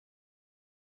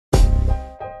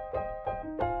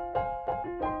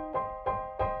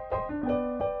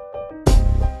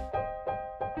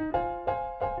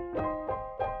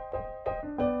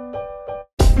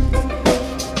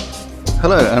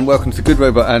Hello and welcome to Good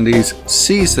Robot Andy's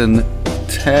Season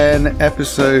 10,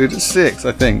 Episode 6,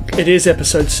 I think. It is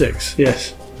Episode 6,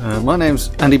 yes. My name's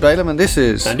Andy Balaam and this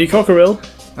is... Andy Cockerill.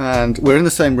 And we're in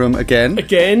the same room again.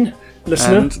 Again,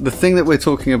 listener. And the thing that we're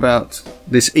talking about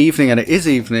this evening, and it is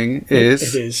evening,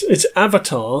 is... It is. It's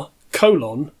Avatar,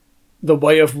 The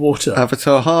Way of Water.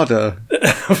 Avatar Harder.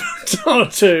 Avatar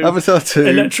 2. Avatar 2.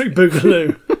 Electric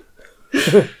Boogaloo.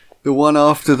 The one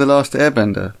after The Last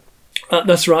Airbender.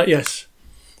 That's right, yes.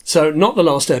 So, not The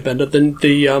Last Airbender,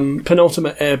 the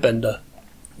penultimate Airbender.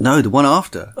 No, the one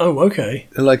after. Oh, okay.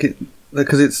 Like it...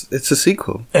 Because it's a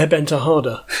sequel. Airbender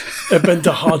Harder.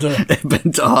 Airbender Harder.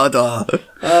 Airbender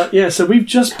Harder. Yeah, so we've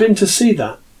just been to see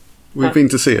that. We've been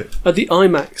to see it. At the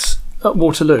IMAX at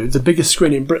Waterloo, the biggest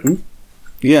screen in Britain.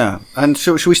 Yeah, and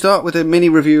should we start with a mini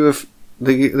review of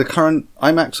the current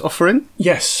IMAX offering?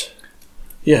 Yes.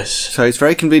 So it's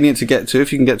very convenient to get to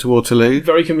if you can get to Waterloo.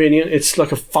 Very convenient. It's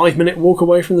like a 5-minute walk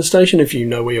away from the station if you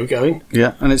know where you're going.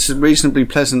 Yeah, and it's a reasonably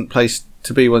pleasant place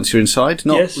to be once you're inside.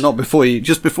 Not before you.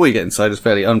 Just before you get inside, it's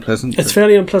fairly unpleasant. It's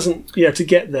fairly unpleasant, yeah, to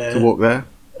get there. To walk there.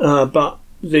 But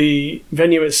the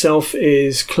venue itself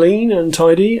is clean and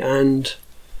tidy and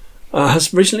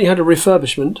has recently had a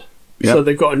refurbishment. Yep. So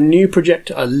they've got a new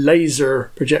projector, a laser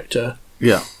projector.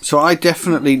 Yeah. So I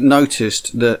definitely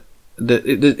noticed that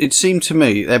it seemed to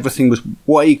me everything was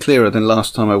way clearer than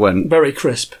last time I went. Very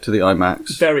crisp. To the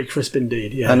IMAX. Very crisp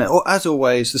indeed, yeah. And as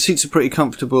always, the seats are pretty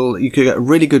comfortable. You could get a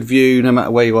really good view no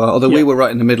matter where you are, although we were right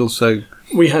in the middle, so...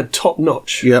 We had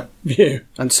top-notch view.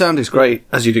 And sound is great,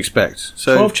 as you'd expect.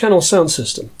 So 12-channel sound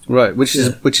system. Right, which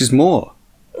is more.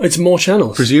 It's more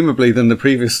channels. Presumably than the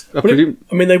previous... I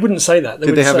mean, they wouldn't say that.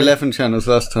 Did they have 11 channels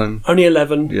last time? Only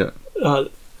 11. Yeah.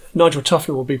 Nigel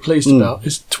Tuffy will be pleased about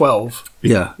is 12.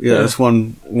 Yeah, that's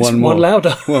one more. One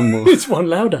louder. One more. It's one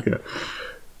louder.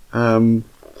 Yeah.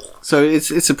 So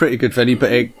it's a pretty good venue,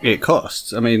 but it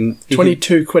costs. I mean...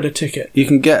 £22 a ticket. You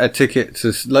can get a ticket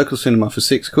to local cinema for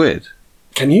 £6.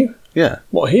 Can you? Yeah.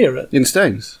 What, here? In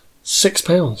Staines.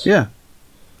 £6? Yeah.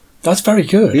 That's very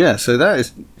good. Yeah, so that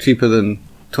is cheaper than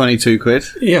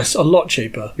 £22. Yes, a lot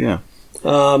cheaper. Yeah.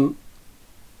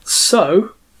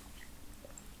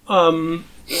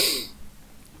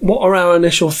 What are our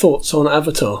initial thoughts on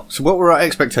Avatar? So what were our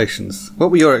expectations?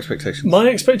 What were your expectations? My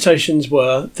expectations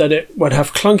were that it would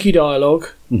have clunky dialogue,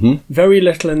 very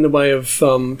little in the way of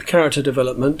character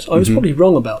development. I was probably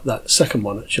wrong about that second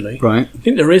one, actually. Right. I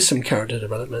think there is some character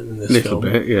development in this film.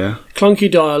 Little bit, yeah. Clunky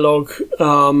dialogue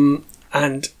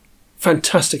and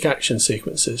fantastic action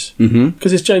sequences.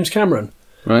 Because it's James Cameron.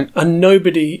 Right. And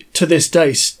nobody to this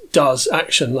day does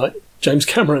action like James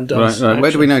Cameron does. Right. Where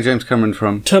do we know James Cameron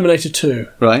from? Terminator 2.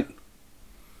 Right.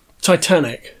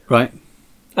 Titanic. Right.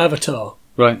 Avatar.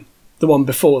 Right. The one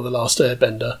before The Last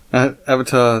Airbender.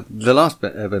 Avatar, The Last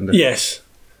Airbender? Yes.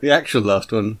 The actual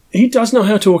last one. He does know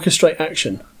how to orchestrate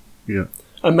action. Yeah.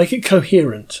 And make it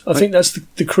coherent. I think that's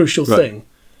the crucial thing.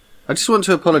 I just want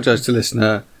to apologise to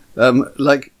listener.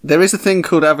 There is a thing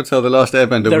called Avatar: The Last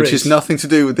Airbender, which is nothing to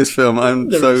do with this film.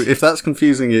 If that's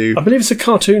confusing you, I believe it's a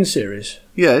cartoon series.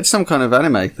 Yeah, it's some kind of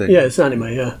anime thing. Yeah, it's anime.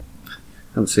 Yeah,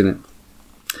 haven't seen it.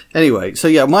 Anyway, so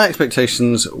yeah, my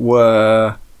expectations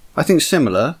were, I think,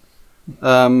 similar.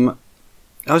 I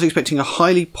was expecting a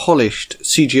highly polished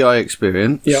CGI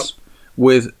experience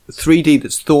with 3D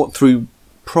that's thought through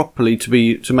properly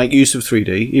to make use of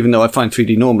 3D, even though I find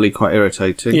 3D normally quite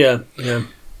irritating. Yeah.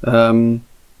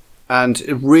 And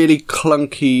a really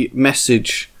clunky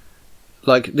message.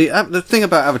 Like, the thing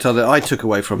about Avatar that I took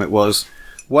away from it was,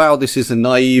 wow, this is a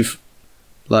naive,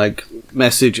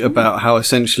 message about how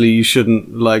essentially you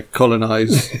shouldn't,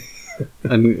 colonise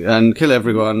and kill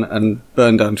everyone and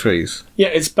burn down trees. Yeah,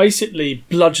 it's basically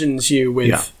bludgeons you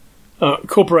with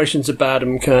corporations are bad,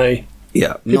 okay?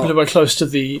 Yeah. People who are close to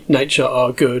the nature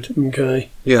are good, okay?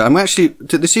 Yeah, I'm actually...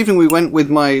 This evening we went with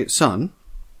my son.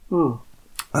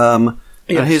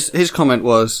 And his comment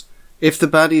was, if the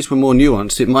baddies were more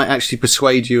nuanced, it might actually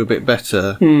persuade you a bit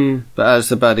better. But as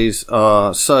the baddies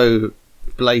are so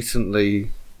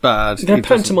blatantly bad... They're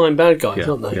pantomime bad guys,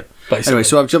 aren't they? Yeah. Basically. Anyway,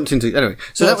 so I've jumped into... Anyway,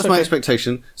 so that was my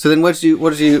expectation. So then what's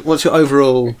your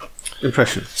overall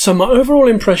impression? So my overall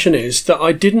impression is that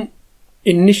I didn't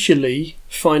initially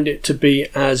find it to be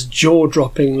as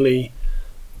jaw-droppingly,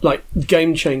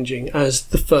 game-changing as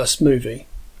the first movie.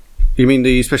 You mean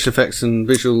the special effects and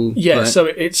visual... Yeah, so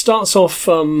it starts off...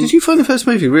 Did you find the first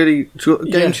movie really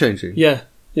game-changing? Yeah.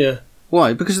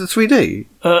 Why? Because of the 3D?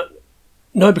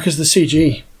 No, because of the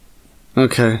CG.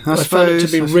 Okay, I found it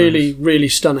to be really, really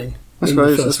stunning. I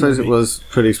suppose it was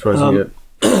pretty surprising.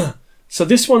 So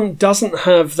this one doesn't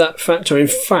have that factor. In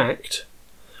fact,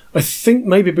 I think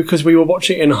maybe because we were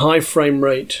watching it in high frame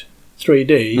rate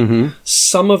 3D,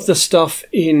 some of the stuff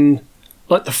in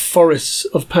like the forests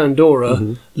of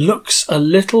Pandora looks a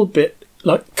little bit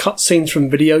like cutscenes from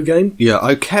video game. Yeah,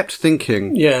 I kept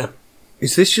thinking,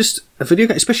 is this just a video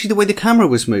game? Especially the way the camera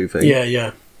was moving.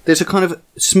 Yeah. There's a kind of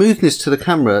smoothness to the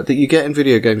camera that you get in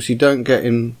video games you don't get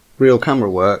in real camera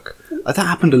work. That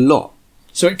happened a lot.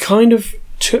 So it kind of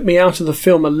took me out of the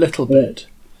film a little bit,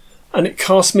 and it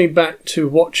cast me back to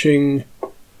watching...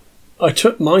 I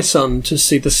took my son to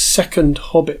see the second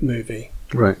Hobbit movie.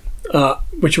 Right.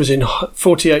 Which was in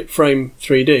 48 frame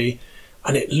 3D,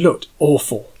 and it looked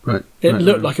awful. Right. It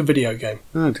looked like a video game.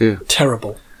 Oh dear.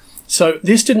 Terrible. So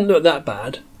this didn't look that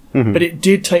bad, but it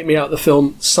did take me out of the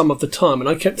film some of the time, and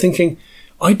I kept thinking,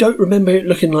 I don't remember it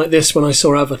looking like this when I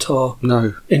saw Avatar.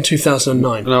 No. In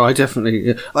 2009. No, I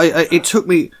definitely. It took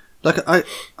me. Like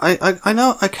I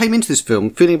know I came into this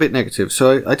film feeling a bit negative,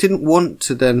 so I didn't want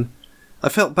to then. I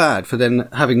felt bad for then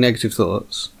having negative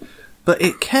thoughts, but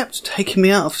it kept taking me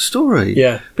out of the story.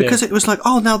 Yeah. Because it was like,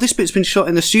 oh, now this bit's been shot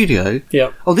in the studio.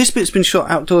 Yeah. Oh, this bit's been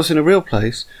shot outdoors in a real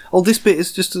place. Oh, this bit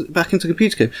is just back into the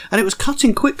computer game. And it was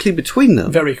cutting quickly between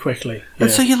them. Very quickly. Yeah.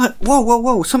 And so you're like,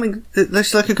 whoa, something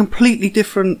that's like a completely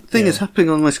different thing is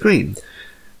happening on my screen.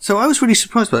 So I was really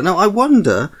surprised by that. Now, I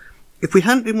wonder if we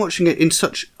hadn't been watching it in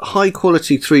such high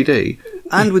quality 3D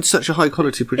and with such a high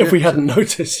quality projector, if we hadn't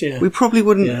noticed, we probably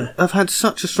wouldn't have had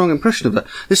such a strong impression of that.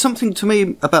 There's something to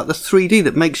me about the 3D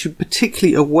that makes you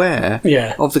particularly aware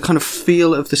of the kind of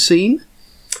feel of the scene.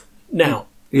 Now,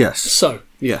 So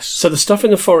the stuff in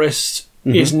the forest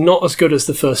is not as good as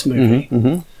the first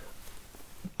movie.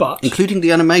 But including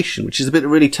the animation, which is the bit that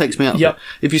really takes me out of it.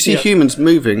 If you see Yep. humans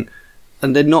moving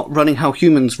and they're not running how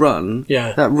humans run,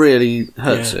 that really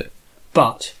hurts it.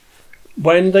 But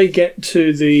when they get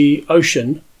to the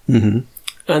ocean and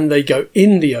they go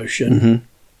in the ocean,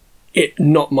 it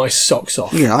knocked my socks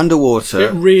off. Yeah, underwater.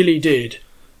 It really did.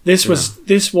 This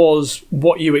was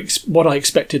what I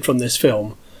expected from this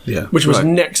film. Yeah, which was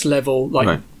next level,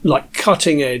 like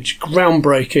cutting edge,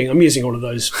 groundbreaking. I'm using all of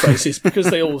those phrases because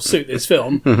they all suit this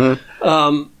film.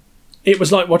 It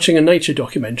was like watching a nature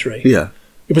documentary. Yeah,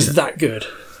 it was that good.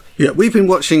 Yeah, we've been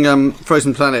watching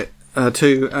Frozen Planet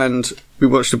 2, and we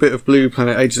watched a bit of Blue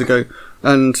Planet ages ago,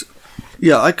 and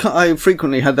I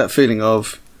frequently had that feeling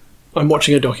of I'm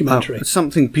watching a documentary.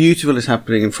 Something beautiful is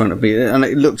happening in front of me, and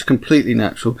it looked completely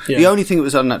natural. Yeah. The only thing that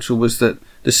was unnatural was that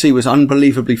the sea was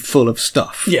unbelievably full of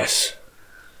stuff. Yes.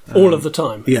 All of the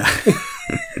time. Yeah.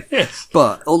 Yes.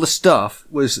 But all the stuff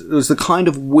was the kind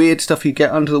of weird stuff you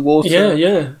get under the water.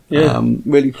 Yeah.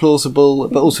 Really plausible,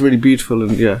 but also really beautiful,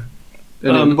 and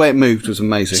and the way it moved was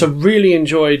amazing. So really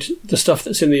enjoyed the stuff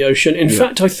that's in the ocean. In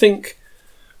fact, I think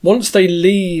once they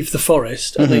leave the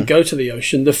forest and they go to the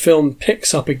ocean, the film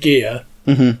picks up a gear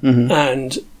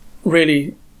and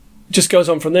really just goes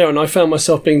on from there. And I found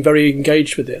myself being very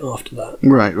engaged with it after that.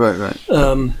 Right.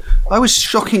 I was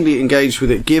shockingly engaged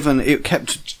with it, given it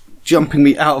kept jumping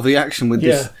me out of the action with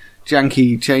this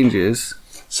janky changes.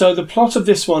 So the plot of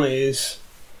this one is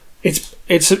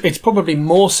it's probably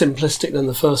more simplistic than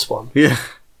the first one. Yeah,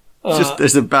 just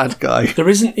there's a bad guy. There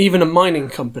isn't even a mining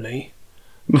company.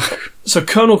 So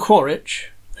Colonel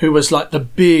Quaritch, who was like the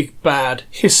big, bad,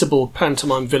 hissable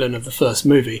pantomime villain of the first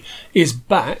movie, is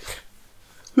back.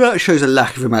 That shows a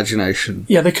lack of imagination.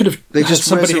 Yeah, they could have They had just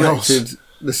somebody resurrected else.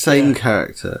 the same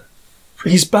character.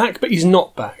 He's back, but he's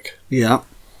not back. Yeah.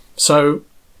 So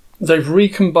they've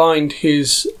recombined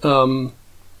his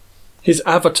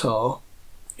avatar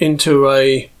into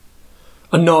a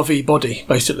Na'vi body,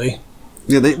 basically.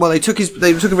 Yeah. They took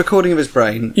a recording of his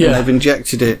brain and they've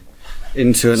injected it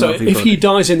into a Na'vi body. So if he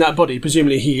dies in that body,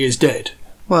 presumably he is dead.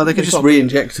 Well, they could just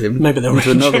re-inject him. Maybe they'll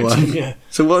into another one. him, yeah.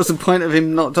 So what's the point of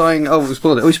him not dying? Oh, we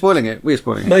spoiled it. Are we spoiling it? We're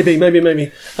spoiling it.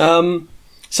 Maybe.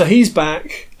 So he's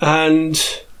back,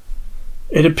 and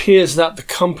it appears that the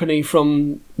company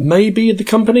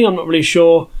I'm not really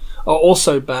sure, are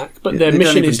also back, but their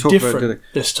mission is different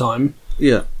this time.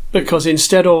 Yeah. Because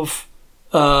instead of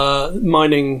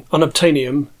mining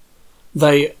unobtainium,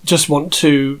 they seem to want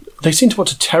to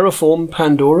terraform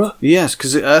Pandora. Yes,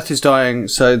 because Earth is dying,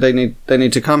 so they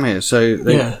need to come here. So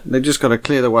they just got to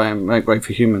clear the way and make way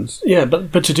for humans. Yeah,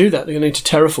 but to do that, they need to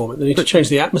terraform it. They need to change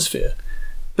the atmosphere.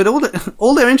 But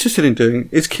all they're interested in doing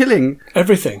is killing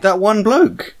everything. That one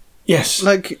bloke. Yes,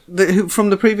 from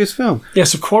the previous film. Yeah,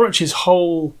 so Quaritch's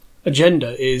whole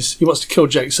agenda is he wants to kill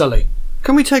Jake Sully.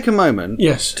 Can we take a moment?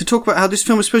 Yes. To talk about how this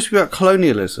film is supposed to be about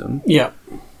colonialism. Yeah.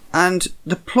 And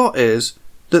the plot is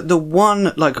that the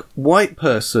one white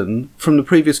person from the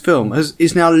previous film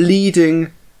is now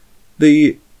leading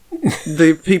the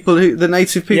people the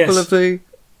native people of the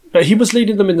But he was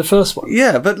leading them in the first one.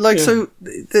 Yeah, but so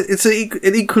it's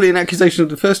equally an accusation of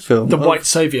the first film. The white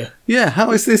saviour. Yeah,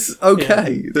 how is this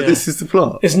okay that this is the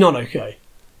plot? It's not okay.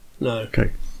 No.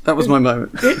 Okay, that was my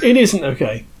moment. It isn't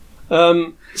okay.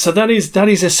 So that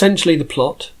is essentially the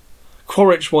plot.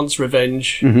 Quaritch wants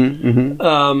revenge. He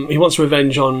wants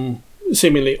revenge on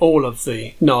seemingly all of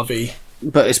the Na'vi.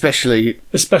 But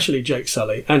especially Jake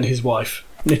Sully and his wife,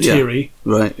 Neytiri.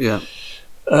 Yeah. Right, yeah.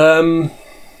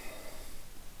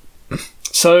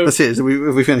 So that's it.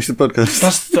 We finished the podcast.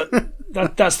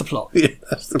 That's the plot. Yeah,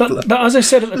 that's the plot. But as I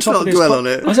said at the top of this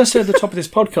as I said at the top of this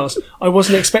podcast, I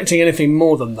wasn't expecting anything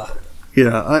more than that.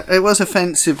 Yeah, it was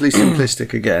offensively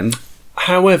simplistic again.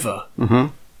 However,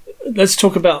 let's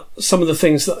talk about some of the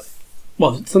things that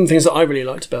I really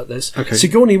liked about this. Okay.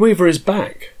 Sigourney Weaver is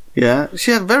back. Yeah,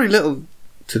 she had very little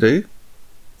to do.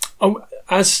 Oh,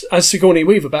 as Sigourney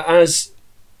Weaver,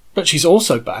 but she's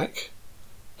also back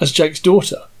as Jake's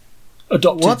daughter,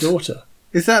 adopted daughter.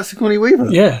 Is that Sigourney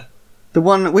Weaver? Yeah. The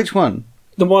one? Which one?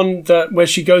 The one where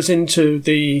she goes into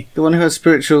the one who has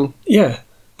spiritual. Yeah,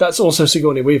 that's also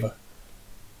Sigourney Weaver.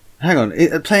 Hang on,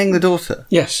 playing the daughter.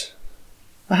 Yes.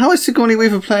 How is Sigourney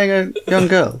Weaver playing a young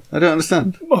girl? I don't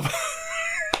understand.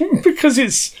 Because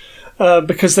it's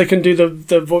because they can do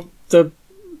the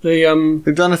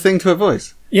They've done a thing to her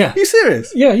voice. Yeah. Are you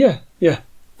serious? Yeah.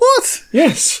 What?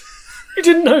 Yes. You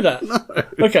didn't know that? No.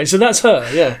 Okay, so that's her.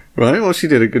 Yeah. Right. Well, she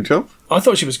did a good job. I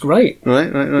thought she was great.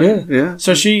 Right. Yeah.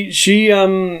 So she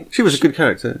was a good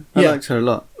character. I liked her a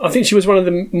lot. I think she was one of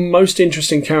the most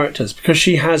interesting characters because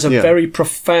she has a very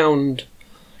profound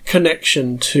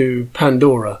connection to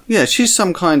Pandora. Yeah, she's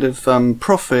some kind of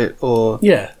prophet or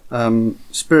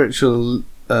spiritual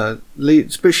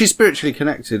lead. She's spiritually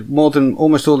connected more than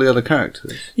almost all the other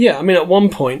characters. Yeah, I mean, at one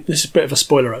point, this is a bit of a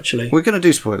spoiler, actually. We're going to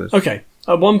do spoilers. Okay.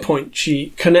 At one point,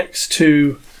 she connects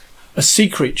to a sea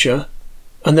creature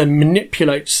and then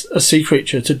manipulates a sea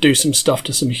creature to do some stuff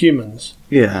to some humans.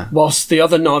 Yeah. Whilst the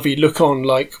other Na'vi look on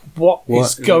like, what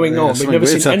is going on? We've never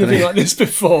seen anything like this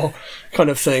before, kind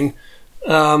of thing.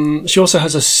 She also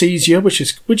has a seizure, which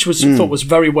was thought was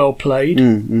very well played.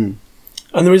 And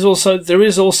there is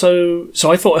also.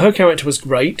 So I thought her character was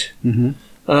great.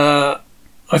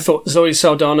 I thought Zoe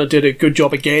Saldana did a good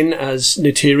job again as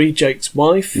Neytiri, Jake's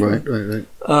wife. Right.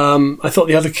 I thought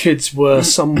the other kids were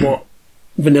somewhat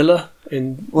vanilla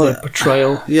in their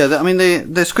portrayal. Yeah, I mean,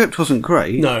 their script wasn't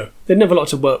great. No, they didn't have a lot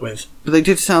to work with. But they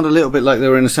did sound a little bit like they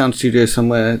were in a sound studio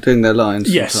somewhere doing their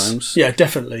lines sometimes. Yeah,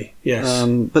 definitely, yes.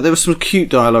 But there was some cute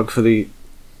dialogue for the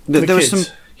there kids. was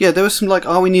some. Yeah, there was some like,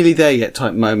 "Are we nearly there yet?"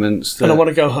 type moments. And I want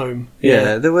to go home.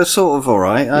 Yeah, they were sort of all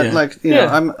right.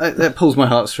 That pulls my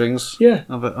heartstrings. Yeah,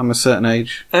 I'm a certain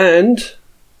age, and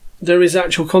there is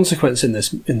actual consequence in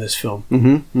this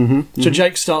film. So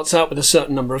Jake starts out with a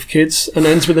certain number of kids and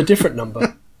ends with a different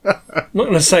number. I'm not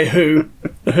going to say who,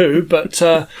 but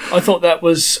I thought that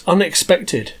was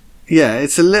unexpected. Yeah,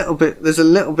 it's a little bit. There's a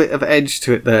little bit of edge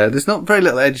to it there. There's not very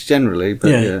little edge generally, but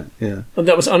yeah. And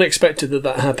that was unexpected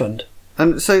that happened.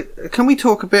 And so, can we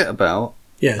talk a bit about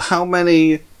how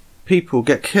many people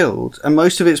get killed, and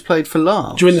most of it's played for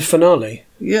laughs during the finale?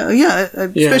 Yeah,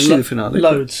 especially the finale.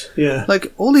 Loads, yeah.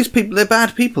 Like all these people, they're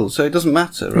bad people, so it doesn't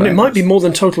matter, right? And it might be more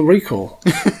than Total Recall,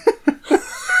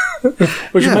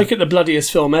 which would make it the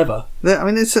bloodiest film ever. I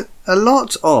mean, it's a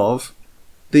lot of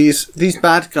these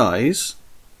bad guys,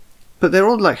 but they're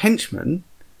all like henchmen.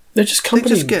 They're just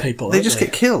company people. They just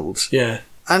get killed. Yeah.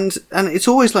 And it's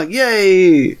always like,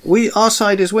 yay, our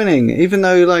side is winning, even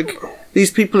though like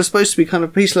these people are supposed to be kind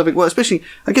of peace loving. Well, especially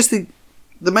I guess the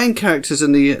main characters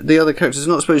and the other characters are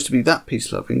not supposed to be that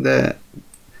peace loving. They're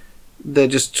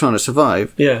just trying to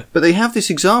survive. Yeah. But they have this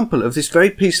example of this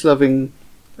very peace loving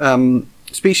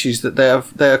species that they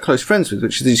are close friends with,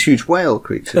 which are these huge whale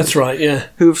creatures. That's right. Yeah.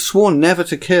 Who have sworn never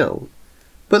to kill,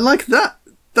 but like that.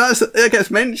 It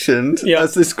gets mentioned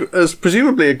as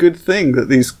presumably a good thing that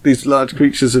these large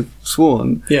creatures have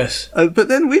sworn. Yes. But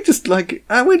then we're just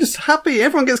happy.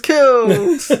 Everyone gets killed.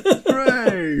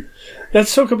 Hooray!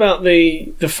 Let's talk about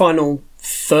the final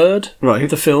third of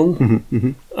the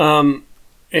film,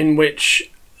 in which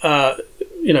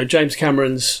James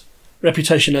Cameron's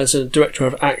reputation as a director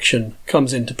of action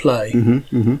comes into play.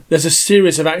 There's a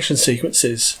series of action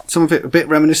sequences. Some of it a bit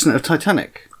reminiscent of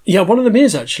Titanic. Yeah, one of them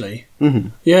is actually.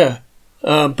 Yeah,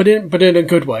 but in a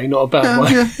good way, not a bad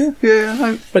way.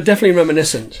 Yeah. But definitely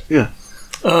reminiscent. Yeah.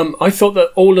 I thought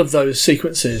that all of those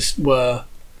sequences were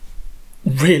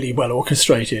really well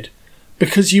orchestrated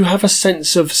because you have a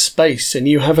sense of space and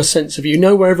you have a sense of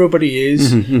where everybody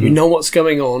is, you know what's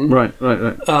going on. Right.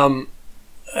 And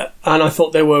I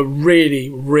thought they were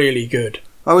really, really good.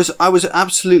 I was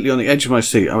absolutely on the edge of my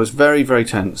seat. I was very, very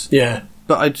tense. Yeah.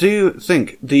 But I do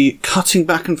think the cutting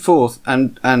back and forth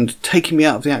and taking me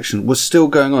out of the action was still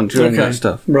going on during that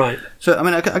stuff. Right. So, I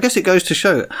mean, I guess it goes to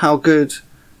show how good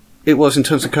it was in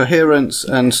terms of coherence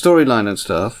and storyline and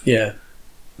stuff. Yeah.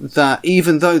 That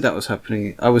even though that was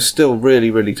happening, I was still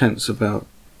really, really tense about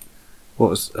what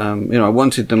was, I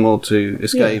wanted them all to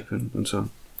escape and so on.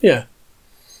 Yeah.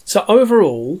 So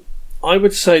overall, I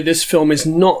would say this film is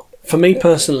not, for me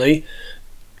personally,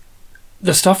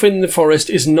 the stuff in the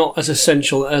forest is not as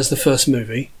essential as the first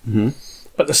movie. Mm-hmm.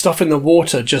 But the stuff in the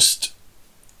water just,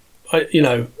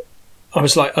 I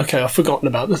was like, okay, I've forgotten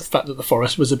about the fact that the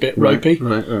forest was a bit ropey.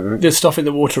 Right. The stuff in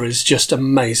the water is just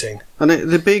amazing. And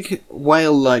the big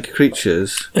whale-like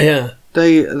creatures, Yeah.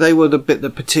 they were the bit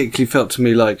that particularly felt to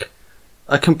me like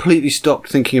I completely stopped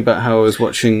thinking about how I was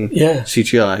watching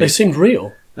CGI. They seemed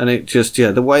real. And it just,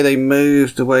 the way they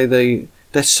moved, the way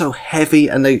they're so heavy,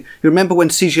 and you remember when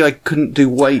CGI couldn't do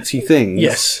weighty things?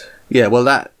 Yes. Yeah, well,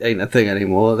 that ain't a thing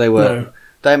anymore. They were,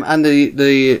 and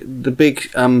the big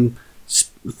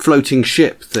floating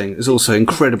ship thing is also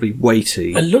incredibly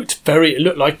weighty. It looked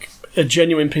like a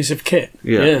genuine piece of kit.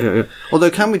 Yeah.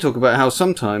 Although, can we talk about how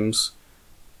sometimes,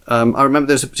 I remember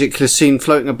there's a particular scene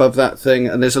floating above that thing,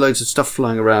 and there's loads of stuff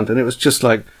flying around, and it was just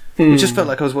like, it just felt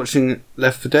like I was watching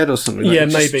Left 4 Dead or something. Like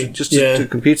maybe. Just a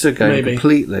computer game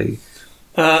completely.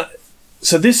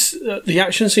 So the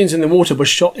action scenes in the water were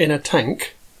shot in a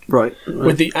tank, right?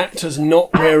 With the actors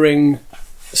not wearing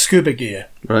scuba gear,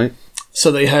 right? So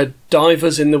they had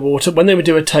divers in the water when they would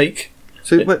do a take.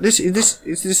 So, but does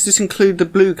this include the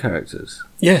blue characters?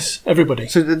 Yes, everybody.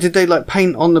 So did they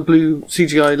paint on the blue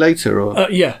CGI later, or?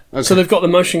 Yeah. Okay. So they've got the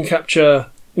motion capture.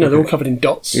 They're all covered in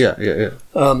dots. Yeah.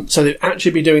 So they'd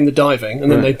actually be doing the diving, and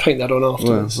then they'd paint that on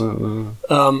afterwards.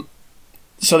 Wow.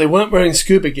 So they weren't wearing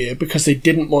scuba gear because they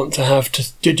didn't want to have to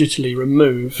digitally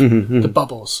remove the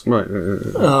bubbles. Right.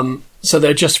 So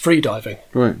they're just free diving.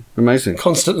 Right. Amazing.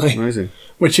 Constantly. Amazing.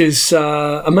 Which is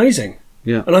amazing.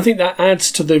 Yeah. And I think that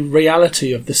adds to the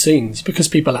reality of the scenes because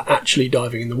people are actually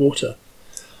diving in the water.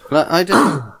 Well,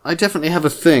 I definitely have a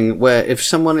thing where if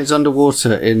someone is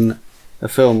underwater in a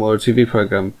film or a TV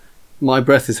program, my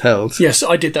breath is held. Yes,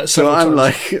 I did that several times.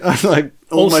 I'm like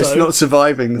almost also, not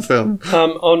surviving the film.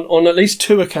 On at least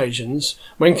 2 occasions,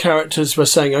 when characters were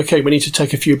saying, "Okay, we need to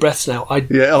take a few breaths now," I took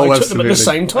them at the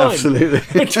same time. Absolutely,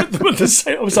 I took them at the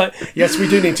same. I was like, "Yes, we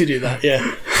do need to do that."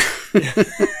 Yeah.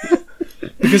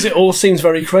 Because it all seems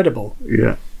very credible.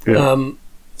 Yeah.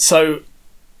 So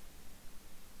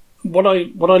what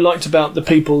I liked about the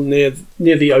people near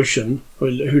the ocean who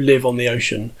live on the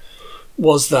ocean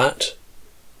was that,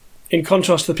 in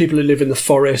contrast to the people who live in the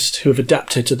forest who have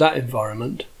adapted to that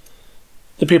environment,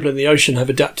 the people in the ocean have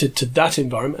adapted to that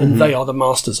environment and they are the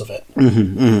masters of it.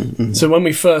 So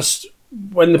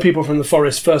when the people from the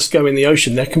forest first go in the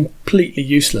ocean, they're completely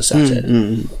useless at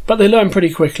it. But they learn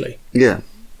pretty quickly. Yeah.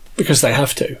 Because they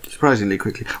have to. Surprisingly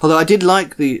quickly. Although I did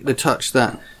like the touch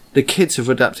that the kids have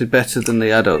adapted better than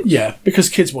the adults. Yeah, because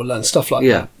kids will learn stuff like that.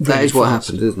 Yeah, that is what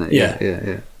happens, isn't it?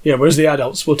 Yeah. Yeah, whereas the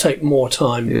adults will take more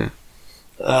time. Yeah.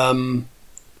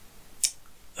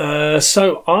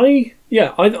 So I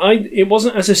it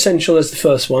wasn't as essential as the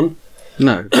first one.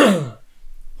 No.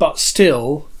 But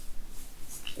still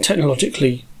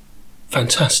technologically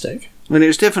fantastic. I mean, it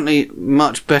was definitely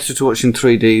much better to watch in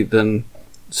 3D than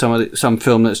some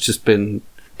film that's just been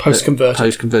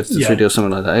post-converted to 3D or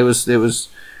something like that. It was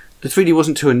the 3D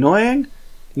wasn't too annoying.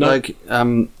 No. Like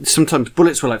sometimes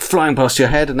bullets were flying past your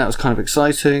head, and that was kind of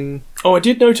exciting. Oh, I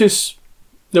did notice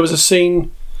there was a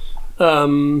scene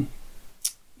when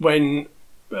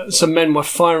some men were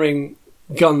firing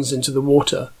guns into the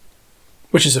water,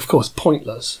 which is of course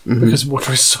pointless because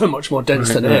water is so much more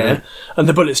dense than air, and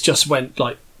the bullets just went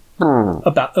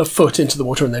about a foot into the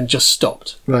water and then just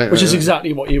stopped, which is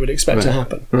exactly what you would expect to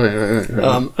happen. Right.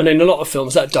 And in a lot of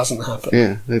films that doesn't happen.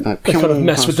 Yeah, they kind of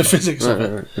mess with the physics of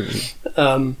it.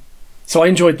 So I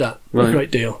enjoyed that a great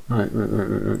deal. Right.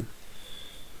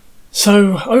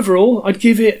 So overall, I'd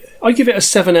give it a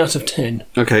 7 out of 10.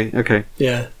 Okay.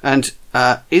 Yeah. And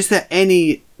is there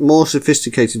any more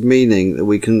sophisticated meaning that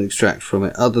we can extract from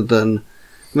it other than?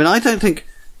 I mean, I don't think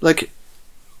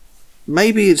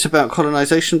maybe it's about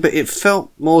colonization, but it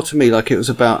felt more to me like it was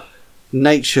about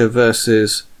nature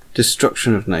versus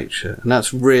destruction of nature, and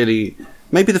that's really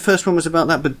maybe the first one was about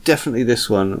that, but definitely this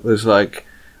one was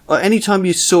anytime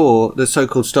you saw the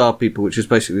so-called star people, which is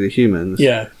basically the humans.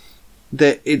 Yeah.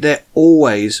 They're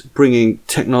always bringing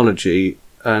technology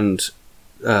and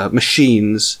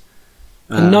machines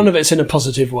And none of it's in a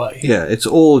positive way. Yeah, it's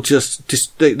all just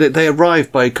they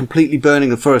arrive by completely burning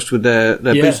the forest with their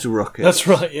booster rockets. That's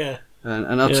right, yeah.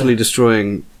 And utterly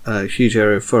destroying a huge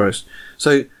area of forest.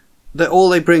 So all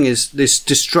they bring is this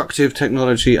destructive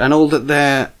technology, and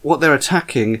what they're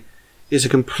attacking is a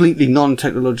completely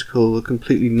non-technological, a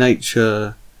completely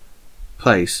nature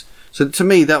place. So to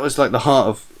me, that was like the heart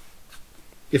of,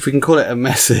 if we can call it a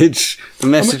message, the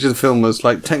message of the film was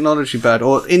like technology bad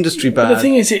or industry bad. But the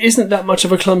thing is, it isn't that much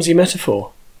of a clumsy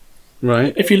metaphor.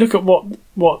 Right. If you look at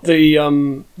what the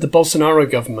Bolsonaro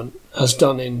government has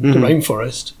done in the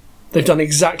rainforest, they've done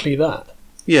exactly that.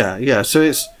 Yeah, yeah. So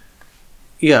it's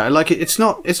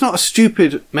not a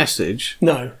stupid message.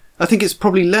 No. I think it's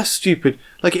probably less stupid.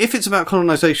 Like, if it's about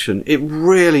colonisation, it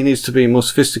really needs to be a more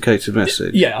sophisticated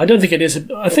message. Yeah, I don't think it is.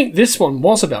 I think this one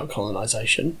was about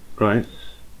colonisation. Right.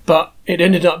 But it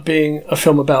ended up being a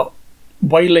film about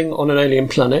whaling on an alien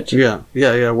planet. Yeah.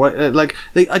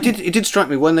 It did strike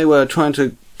me when they were trying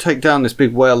to take down this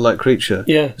big whale-like creature.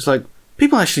 Yeah. It's like,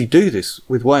 people actually do this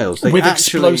with whales. With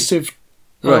explosive...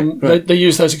 Right. They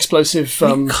use those explosive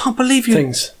I can't believe you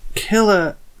things. Kill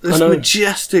this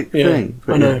majestic thing.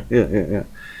 I know. Yeah.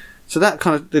 So that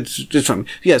kind of did strike me.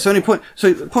 Yeah. So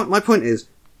my point is,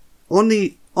 on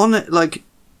it, like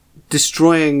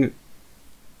destroying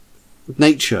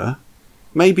nature,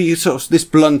 maybe sort of this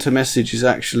blunter message is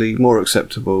actually more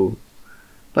acceptable.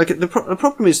 Like the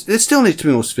problem is, there still needs to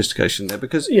be more sophistication there,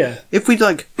 because if we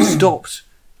like stopped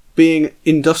being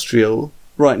industrial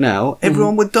right now,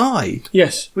 everyone would die.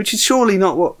 Yes. Which is surely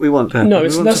not what we want to happen. No,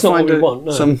 that's not what we want.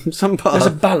 No. Some part. There's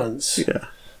a balance. Yeah.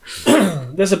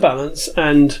 There's a balance,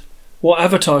 and what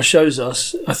Avatar shows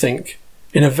us, I think,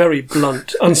 in a very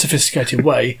blunt, unsophisticated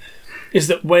way, is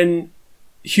that when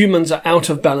humans are out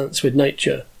of balance with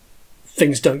nature,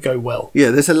 things don't go well.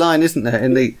 Yeah, there's a line, isn't there,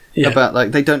 in the about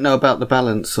like they don't know about the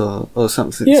balance or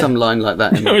something, some line like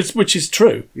that. No, which is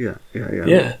true. Yeah.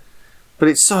 But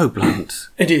it's so blunt.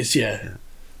 It is, yeah.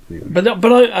 But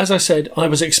as I said, I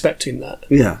was expecting that.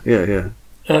 Yeah.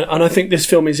 And I think this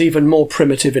film is even more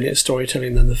primitive in its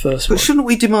storytelling than the first one. But shouldn't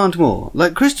we demand more?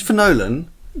 Like Christopher Nolan,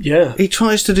 he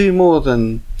tries to do more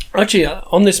than... Actually,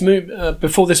 on this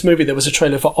before this movie, there was a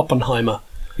trailer for Oppenheimer.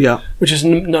 Yeah. Which is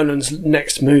Nolan's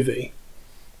next movie,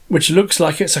 which looks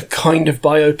like it's a kind of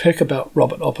biopic about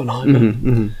Robert Oppenheimer.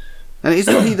 And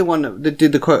isn't he the one that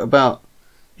did the quote about...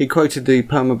 He quoted the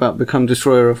poem about Become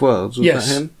Destroyer of Worlds. Was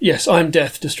that him? Yes, I am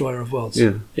Death, Destroyer of Worlds.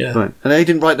 Yeah. Right. And he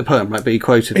didn't write the poem, right? But he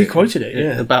quoted it. He quoted it,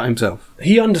 yeah. About himself.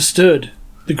 He understood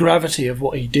the gravity of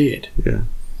what he did. Yeah.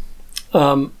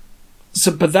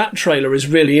 But that trailer is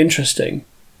really interesting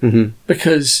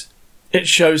because it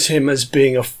shows him as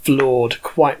being a flawed,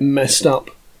 quite messed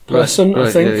up person, I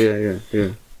think. Yeah.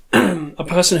 A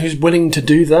person who's willing to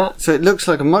do that. So it looks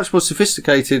like a much more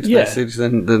sophisticated message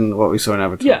than what we saw in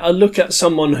Avatar. Yeah, a look at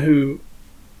someone who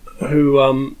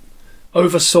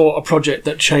oversaw a project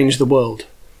that changed the world.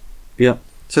 Yeah.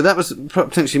 So that was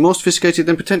potentially more sophisticated,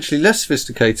 then potentially less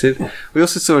sophisticated. We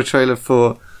also saw a trailer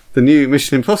for the new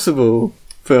Mission Impossible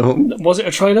film. Was it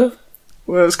a trailer?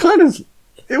 Well, it was kind of...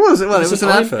 It was an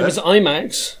advert. It was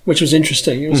IMAX, which was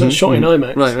interesting. It was shot in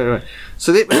IMAX. Right.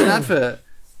 So it was an advert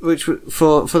which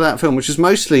for that film, which is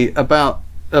mostly about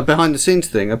a behind-the-scenes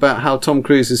thing, about how Tom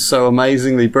Cruise is so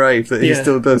amazingly brave that he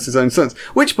still does his own stunts.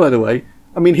 Which, by the way,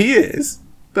 I mean, he is.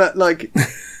 But, like,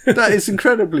 that is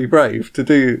incredibly brave to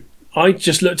do. I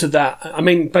just looked at that. I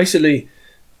mean, basically,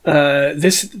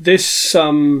 this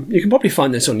you can probably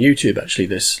find this on YouTube, actually,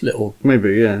 this little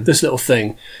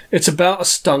thing. It's about a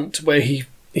stunt where he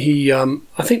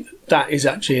I think that is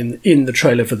actually in the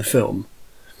trailer for the film.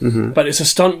 But it's a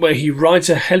stunt where he rides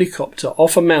a helicopter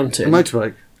off a mountain. A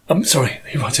motorbike.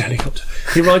 He rides a helicopter.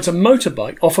 He rides a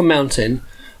motorbike off a mountain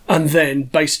and then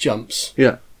base jumps.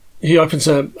 Yeah. He opens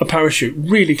a parachute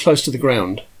really close to the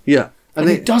ground. Yeah. And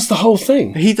he does the whole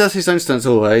thing. He does his own stunts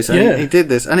always. And he did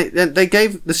this. And they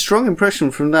gave the strong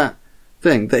impression from that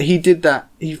thing that he did that.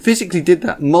 He physically did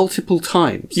that multiple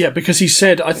times. Yeah, because he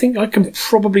said, I think I can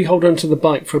probably hold on to the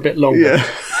bike for a bit longer. Yeah.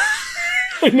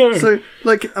 I know. So,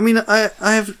 like, I mean, I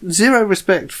have zero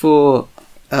respect for,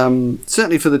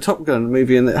 certainly for the Top Gun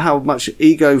movie and how much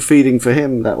ego feeding for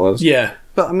him that was. Yeah.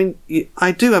 But, I mean,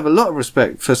 I do have a lot of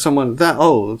respect for someone that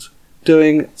old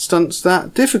doing stunts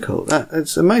that difficult.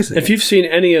 It's amazing. If you've seen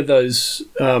any of those,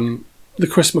 the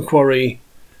Chris McQuarrie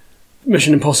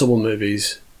Mission Impossible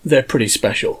movies, they're pretty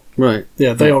special. Right.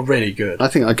 Yeah, they are really good. I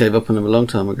think I gave up on them a long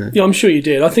time ago. Yeah, I'm sure you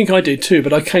did. I think I did too,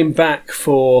 but I came back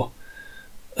for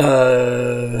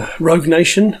Rogue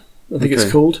Nation, I think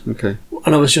it's called. Okay.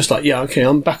 And I was just like, yeah, okay,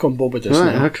 I'm back on board with this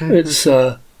now. Okay. It's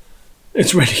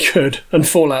It's really good, and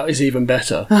Fallout is even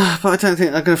better. But I don't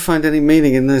think I'm going to find any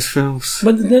meaning in those films.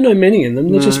 But there's no meaning in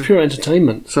them, they're just pure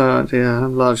entertainment. So, yeah,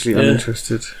 I'm largely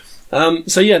uninterested.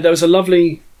 So, yeah, there was a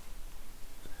lovely...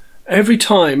 Every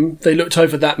time they looked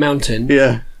over that mountain,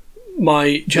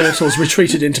 my genitals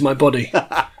retreated into my body.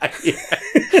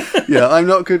 Yeah, I'm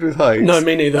not good with heights. No,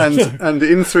 me neither. And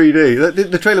in 3D.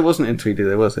 The trailer wasn't in 3D,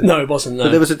 though, was it? No, it wasn't, no.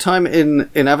 But there was a time in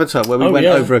Avatar where we went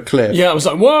over a cliff. Yeah, I was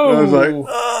like, whoa! And I was like,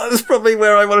 oh, that's probably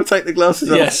where I want to take the glasses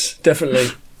off. Yes, definitely.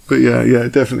 But yeah,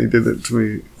 it definitely did it to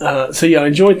me. So yeah, I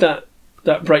enjoyed that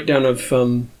breakdown of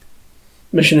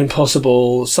Mission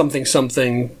Impossible, something,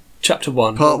 Chapter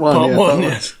 1. Part 1, Part 1,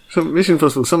 yes. Mission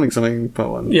Impossible, something, Part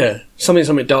 1. Yeah,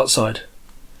 something, Dark Side.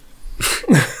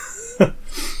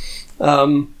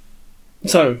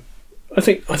 So, I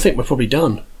think we're probably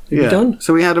done. Are we done?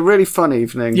 So we had a really fun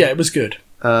evening. Yeah, it was good.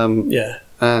 But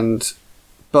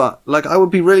I would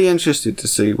be really interested to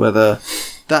see whether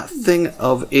that thing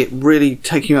of it really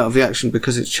taking you out of the action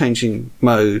because it's changing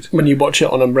mode. When you watch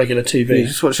it on a regular TV. You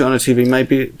just watch it on a TV,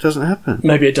 maybe it doesn't happen.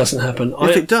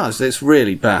 If it does, it's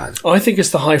really bad. I think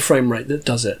it's the high frame rate that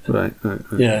does it. Right.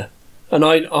 Yeah. And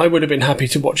I would have been happy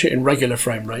to watch it in regular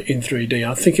frame rate in 3D.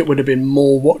 I think it would have been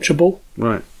more watchable.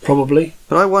 Right. Probably.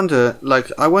 But I wonder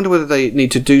whether they need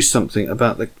to do something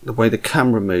about the way the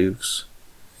camera moves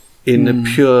in the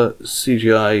pure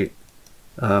CGI.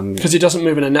 Because it doesn't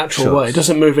move in a natural way. It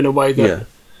doesn't move in a way that... Yeah.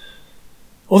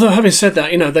 Although, having said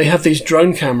that, they have these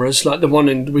drone cameras, like the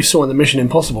one we saw in the Mission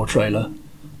Impossible trailer.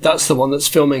 That's the one that's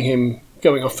filming him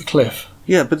going off the cliff.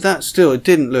 Yeah, but that still, it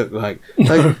didn't look like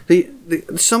the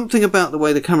something about the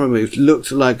way the camera moved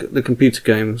looked like the computer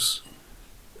games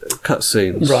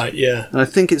cutscenes. Right, yeah. And I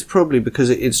think it's probably because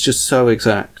it's just so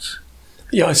exact.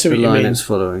 Yeah, I see what you mean. The line it's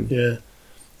following. Yeah.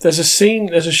 There's a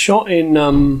shot in,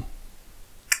 I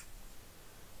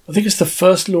think it's the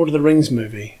first Lord of the Rings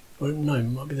movie. Or no, it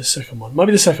might be the second one. Where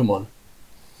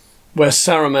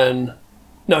Saruman...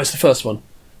 No, it's the first one.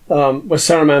 Where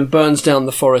Saruman burns down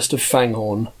the forest of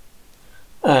Fanghorn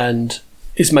and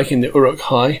is making the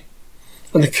Uruk-hai,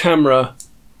 and the camera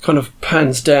kind of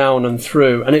pans down and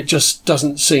through, and it just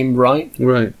doesn't seem right.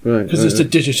 Right. Because it's a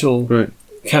digital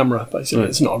camera, basically. Right.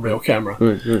 It's not a real camera.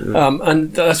 Right.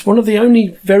 And that's one of the only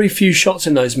very few shots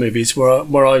in those movies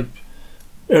where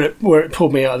it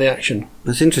pulled me out of the action.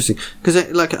 That's interesting, because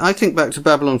I think back to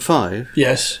Babylon 5.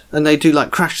 Yes. And they do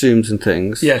crash zooms and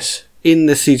things. Yes. In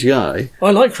the CGI. I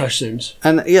like crash zooms.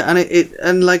 And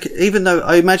even though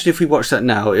I imagine if we watched that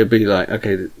now, it'd be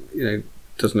okay,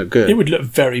 doesn't look good. It would look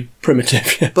very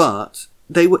primitive. Yes. But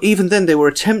they were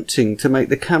attempting to make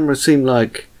the camera seem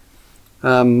like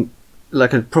a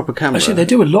proper camera. Actually, they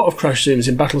do a lot of crash zooms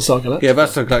in Battlestar Galactica. Yeah,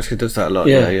 Battlestar Galactica does that a lot.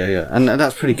 Yeah. And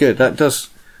that's pretty good. That does,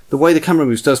 the way the camera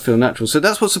moves does feel natural. So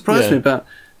that's what surprised me about.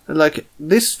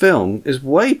 This film is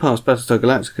way past Battlestar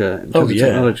Galactica in terms of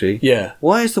technology. Yeah.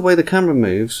 Why is the way the camera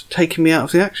moves taking me out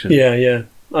of the action? Yeah.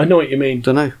 I know what you mean.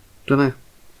 Don't know.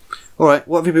 All right,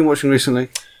 what have you been watching recently?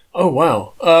 Oh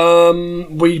wow.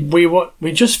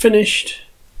 We just finished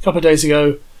a couple of days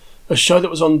ago a show that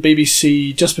was on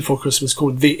BBC just before Christmas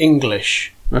called The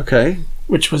English. Okay.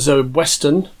 Which was a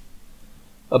Western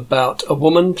about a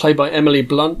woman played by Emily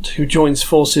Blunt who joins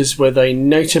forces with a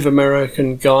Native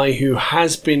American guy who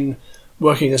has been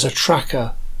working as a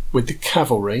tracker with the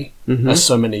cavalry, as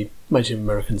so many Native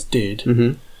Americans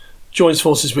did. Joins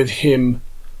forces with him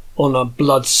on a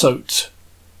blood-soaked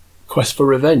quest for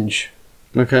revenge.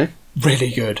 Okay.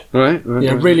 Really good. Right.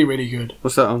 Yeah, really, really good.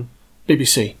 What's that on?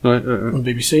 BBC. Right. On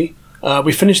BBC.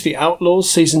 We finished The Outlaws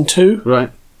Season 2. Right.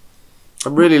 I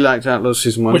really liked Outlaws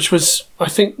Season 1. Which was, I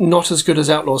think, not as good as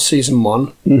Outlaws Season 1.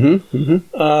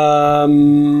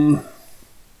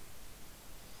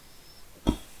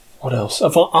 What else?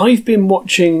 I've been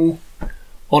watching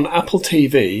on Apple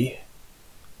TV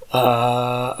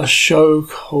a show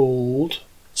called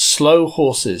Slow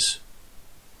Horses,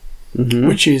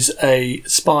 which is a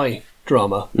spy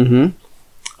drama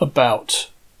about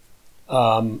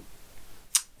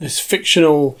this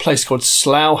fictional place called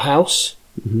Slough House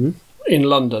in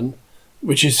London,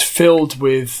 which is filled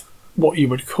with what you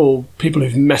would call people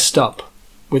who've messed up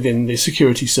within the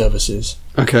security services.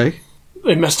 Okay.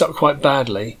 They messed up quite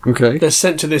badly. Okay. They're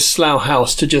sent to this Slough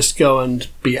House to just go and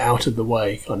be out of the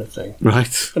way, kind of thing.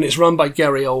 Right. And it's run by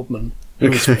Gary Oldman,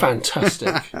 who is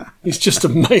fantastic. He's just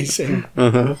amazing.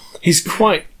 He's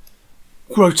quite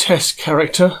grotesque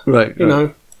character, right? You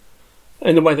know,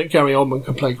 in the way that Gary Oldman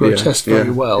can play grotesque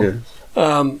very well. Yeah.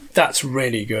 That's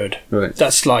really good. Right.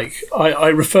 That's I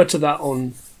refer to that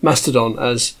on Mastodon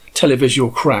as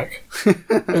televisual crack.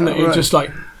 And that you're just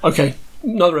okay,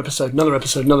 another episode.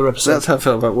 That's how I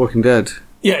felt about Walking Dead.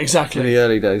 Yeah, in exactly. the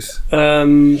early days.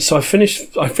 So I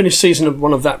finished season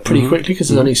 1 of that pretty quickly because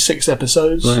there's only 6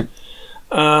 episodes. Right.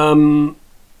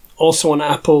 Also on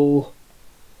Apple,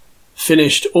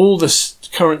 finished all the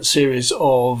current series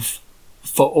of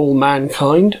For All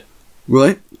Mankind.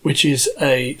 Right. Which is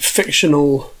a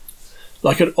fictional,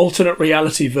 like an alternate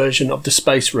reality version of the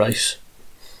space race.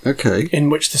 Okay. In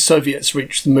which the Soviets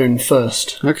reached the moon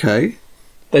first. Okay.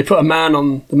 They put a man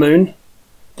on the moon,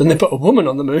 then they put a woman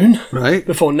on the moon. Right.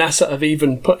 Before NASA have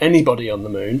even put anybody on the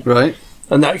moon. Right.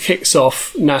 And that kicks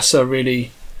off NASA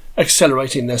really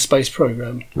accelerating their space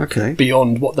program. Okay.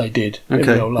 Beyond what they did in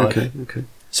real life. Okay.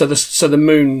 So the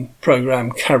moon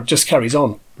program just carries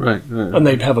on. Right. And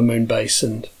they'd have a moon base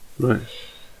and. Right.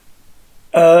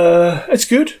 It's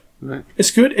good. Right.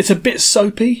 It's good. It's a bit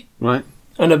soapy. Right.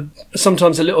 And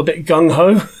sometimes a little bit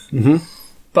gung-ho. Mm-hmm.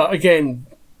 But again,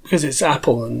 because it's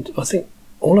Apple, and I think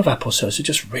all of Apple's shows are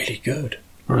just really good.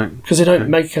 Right. Because they don't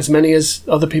make as many as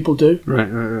other people do. Right.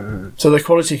 So the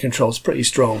quality control's pretty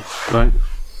strong. Right.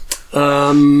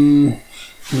 I've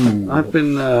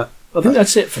been... I think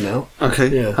that's it for now. Okay.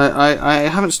 Yeah. I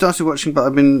haven't started watching, but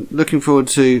I've been looking forward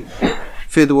to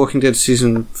Fear the Walking Dead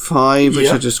season 5, which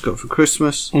I just got for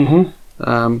Christmas.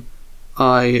 Mm-hmm.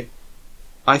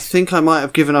 I think I might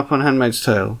have given up on Handmaid's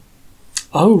Tale.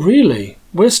 Oh, really?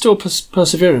 We're still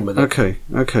persevering with it.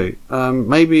 Okay.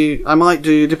 Maybe I might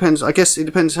do. Depends. I guess it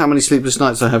depends how many sleepless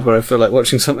nights I have where I feel like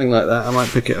watching something like that. I might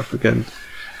pick it up again.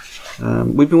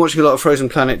 We've been watching a lot of Frozen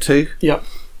Planet too. Yeah.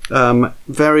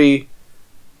 Very.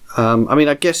 I mean,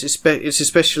 I guess it's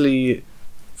especially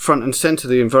front and centre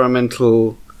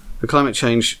the climate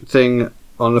change thing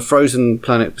on the Frozen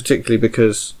Planet, particularly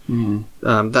because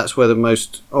that's where the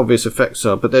most obvious effects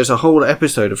are. But there's a whole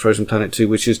episode of Frozen Planet 2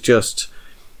 which is just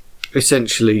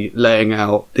essentially laying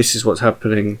out this is what's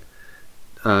happening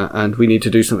and we need to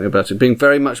do something about it. Being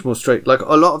very much more straight. Like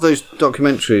a lot of those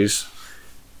documentaries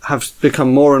have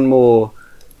become more and more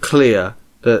clear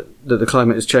that the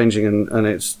climate is changing and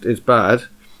it's bad.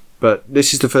 But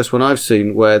this is the first one I've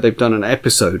seen where they've done an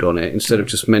episode on it instead of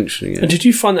just mentioning it. And did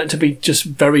you find that to be just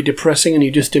very depressing and you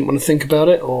just didn't want to think about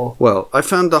it? Or Well, I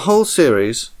found the whole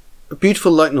series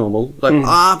beautiful like normal, like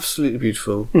absolutely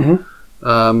beautiful,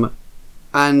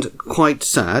 and quite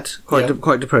sad,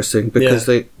 quite depressing because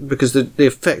the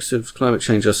effects of climate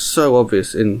change are so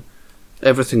obvious in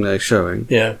everything they're showing.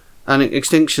 Yeah. And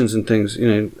extinctions and things,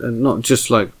 not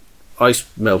just like ice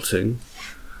melting.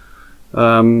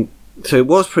 So it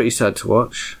was pretty sad to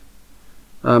watch.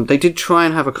 They did try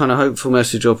and have a kind of hopeful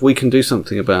message of we can do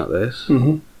something about this.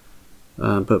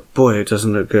 But boy, it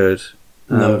doesn't look good.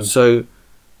 No. So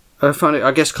I find it,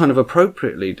 I guess, kind of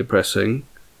appropriately depressing.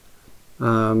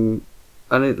 And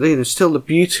still the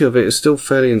beauty of it is still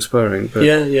fairly inspiring. But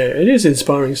yeah, it is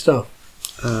inspiring stuff.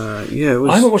 It was.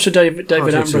 I haven't watched a David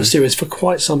Attenborough series for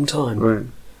quite some time. Right.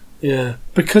 Yeah,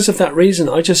 because of that reason,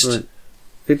 I just. Right.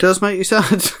 It does make you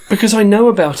sad. Because I know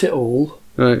about it all.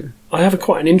 Right. I have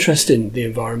quite an interest in the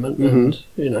environment and,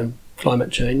 climate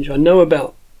change. I know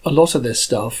about a lot of this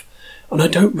stuff, and I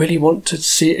don't really want to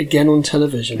see it again on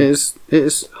television. It's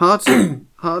hard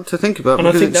to think about, and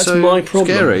I think that's so my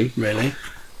problem. Scary. Really.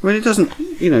 I mean, it doesn't.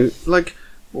 Like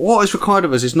what is required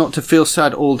of us is not to feel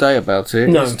sad all day about it.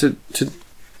 No. It's to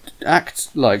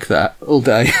act like that all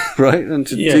day, right, and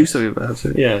to do something about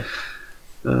it. Yeah.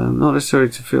 Not necessarily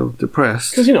to feel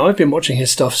depressed. Because, I've been watching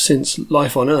his stuff since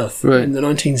Life on Earth in the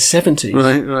 1970s.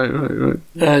 Right.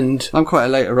 And I'm quite a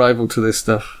late arrival to this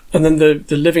stuff. And then the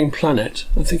Living Planet,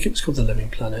 I think it was called The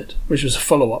Living Planet, which was a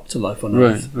follow-up to Life on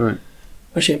Earth. Right.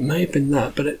 Actually, it may have been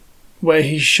that, but where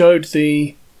he showed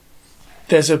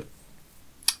there's a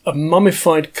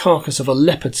mummified carcass of a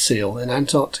leopard seal in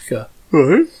Antarctica.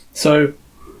 Right. So,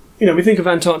 we think of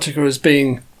Antarctica as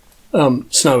being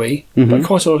snowy, but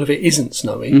quite a lot of it isn't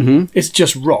snowy. It's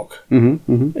just rock.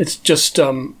 It's just,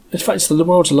 in fact, it's the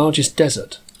world's largest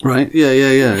desert. Right,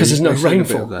 yeah. Because there's no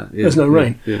rainfall. There's no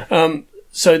rain. Yeah.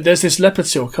 So there's this leopard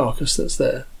seal carcass that's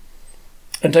there.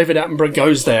 And David Attenborough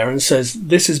goes there and says,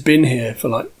 this has been here for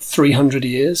like 300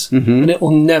 years, and it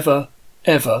will never,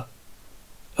 ever,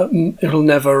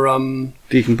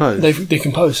 decompose.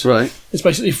 Decompose. Right. It's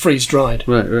basically freeze-dried.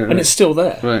 Right. And it's still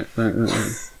there. Right.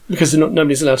 Because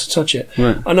nobody's allowed to touch it.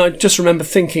 Right. And I just remember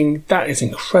thinking, that is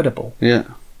incredible. Yeah.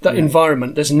 That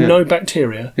environment, there's no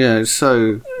bacteria. Yeah, it's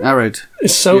so arid.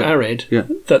 It's so arid Yeah.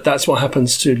 that's what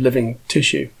happens to living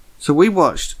tissue. So we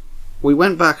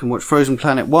went back and watched Frozen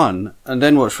Planet 1 and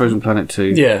then watched Frozen Planet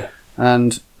 2. Yeah.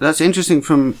 And that's interesting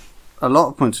from a lot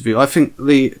of points of view. I think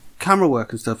the camera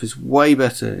work and stuff is way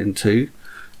better in 2.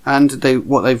 And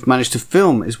what they've managed to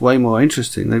film is way more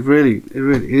interesting. It really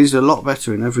is a lot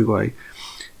better in every way.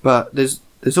 But there's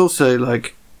there's also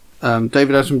like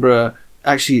David Attenborough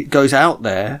actually goes out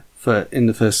there in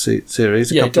the first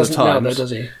series a couple of times. Now, though, does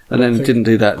he? And then didn't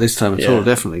do that this time at all.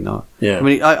 Definitely not. Yeah. I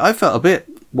mean, I felt a bit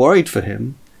worried for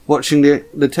him watching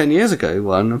the 10 years ago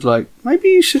one of like, maybe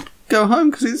you should go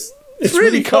home because it's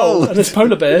really cold. And there's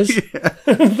polar bears.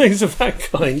 Things of that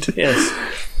kind, yes.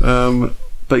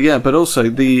 But also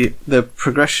the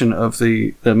progression of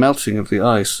the melting of the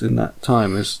ice in that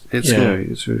time it's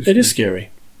scary. It's really scary. It is scary.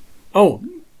 Oh,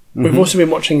 we've also been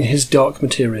watching his Dark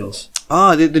Materials.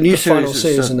 Ah, the new series. Final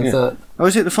season of that. Oh,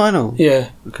 is it the final? Yeah.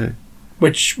 Okay.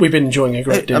 Which we've been enjoying a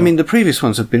great deal. I mean, the previous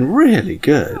ones have been really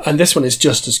good. And this one is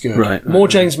just as good. Right. More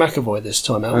James McAvoy this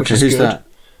time out, which is who's good. That?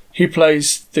 He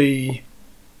plays the...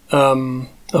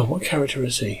 what character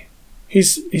is he?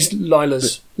 He's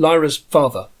Lyra's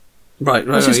father. Right.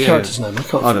 What's his character's name? I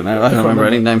don't know. I don't remember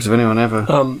any names of anyone ever.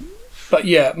 But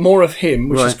yeah, more of him,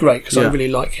 which is great, because I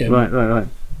really like him. Right.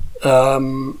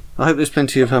 I hope there's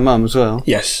plenty of her mum as well.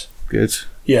 Yes. Good.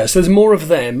 Yeah, so there's more of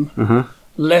them,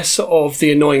 less of the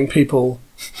annoying people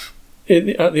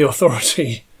at the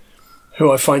authority who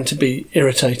I find to be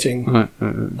irritating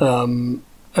and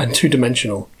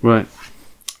two-dimensional. Right.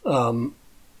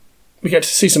 We get to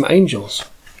see some angels.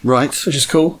 Right. Which is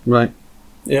cool. Right.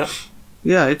 Yeah.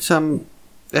 Yeah, it's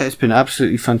been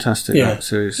absolutely fantastic, that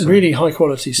series. So. Really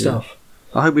high-quality stuff.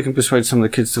 I hope we can persuade some of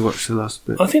the kids to watch the last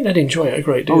bit. I think they'd enjoy it a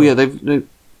great deal. Oh, yeah, they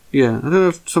yeah, I don't know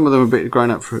if some of them are a bit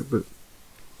grown up for it, but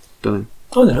don't know.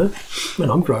 I don't know. I mean,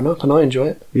 I'm grown up and I enjoy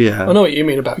it. Yeah. I know what you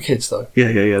mean about kids, though.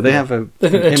 Yeah. They have a...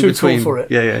 They're too cool for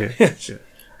it.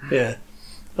 Yeah.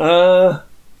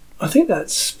 I think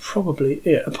that's probably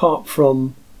it, apart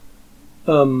from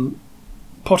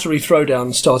Pottery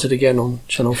Throwdown started again on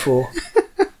Channel 4,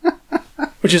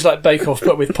 which is like Bake Off,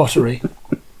 but with pottery.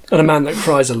 And a man that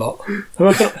cries a lot. Who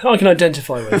I can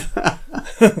identify with.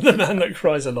 The man that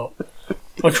cries a lot.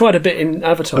 I cried a bit in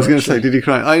Avatar. I was going to say, did you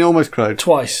cry? I almost cried.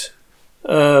 Twice.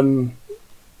 I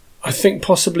think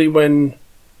possibly when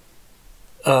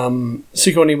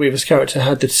Sigourney Weaver's character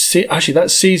had actually that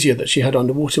seizure that she had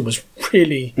underwater was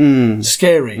really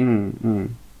scary.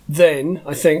 Then,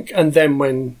 I think, and then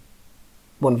when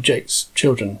one of Jake's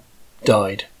children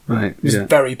died. Right. It was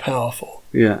very powerful.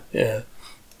 Yeah. Yeah,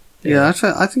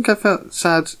 I think I felt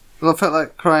sad. Well, I felt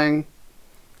like crying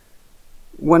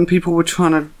when people were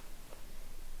trying to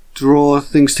draw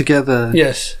things together.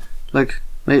 Yes. Like,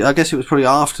 I guess it was probably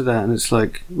after that, and it's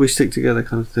like, we stick together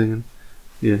kind of thing. And,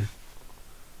 yeah.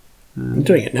 I'm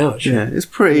doing it now, actually. Yeah, it's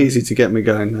pretty easy to get me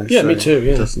going, though. Yeah, me too,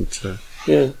 yeah. It doesn't...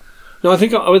 Yeah. No,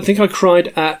 I would think I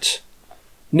cried at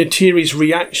Neytiri's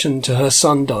reaction to her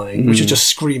son dying, which is just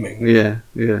screaming. Yeah.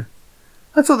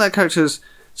 I thought that character was...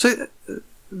 So,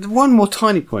 one more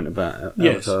tiny point about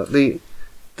Avatar.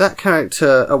 That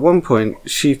character, at one point,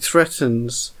 she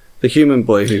threatens the human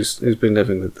boy who's been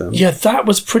living with them. Yeah, that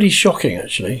was pretty shocking,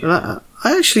 actually. And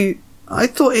I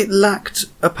thought it lacked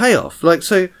a payoff. Like,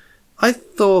 so, I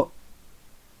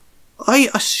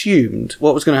assumed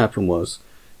what was going to happen was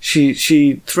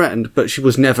she threatened, but she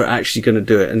was never actually going to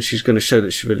do it, and she's going to show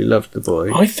that she really loved the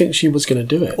boy. I think she was going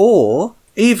to do it. Or...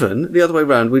 even the other way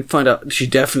around, we'd find out she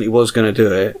definitely was going to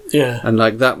do it. Yeah. And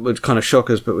like that would kind of shock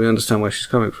us, but we understand where she's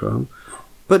coming from.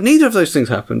 But neither of those things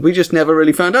happened. We just never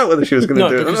really found out whether she was going to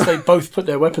do it. No, because they both put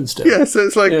their weapons down. Yeah, so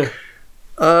it's like,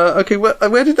 okay,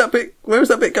 where did that bit? Where was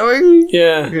that bit going?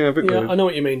 Yeah, a bit weird. I know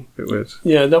what you mean. A bit weird.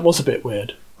 Yeah, that was a bit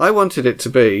weird. I wanted it to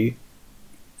be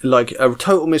like a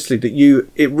total mislead that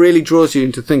it really draws you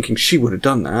into thinking she would have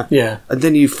done that. Yeah, and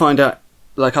then you find out,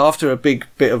 like after a big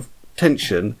bit of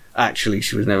tension, actually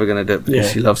she was never going to do it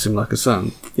because she loves him like a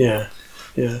son. Yeah.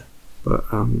 But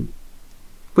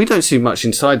we don't see much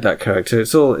inside that character.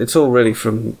 It's all really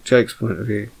from Jake's point of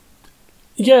view.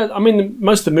 Yeah, I mean,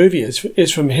 most of the movie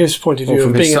is from his point of view,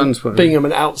 of being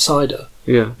an outsider.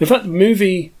 Yeah. In fact, the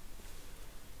movie...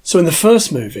 So in the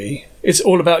first movie, it's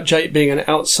all about Jake being an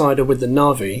outsider with the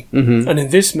Na'vi. Mm-hmm. And in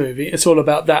this movie, it's all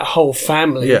about that whole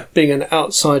family being an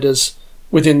outsiders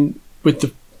with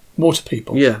the water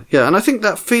people. Yeah. And I think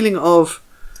that feeling of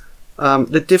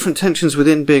the different tensions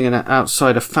within being an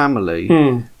outsider family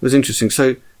was interesting.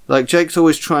 So, like, Jake's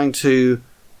always trying to,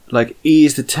 like,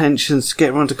 ease the tensions, get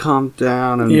everyone to calm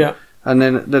down, and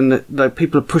then like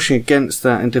people are pushing against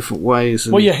that in different ways.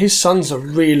 And, his sons are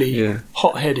really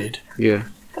hot-headed. Yeah.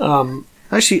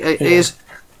 Actually, it is.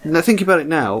 Now, thinking about it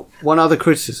now, one other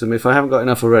criticism, if I haven't got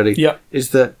enough already,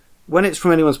 is that when it's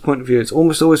from anyone's point of view, it's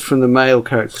almost always from the male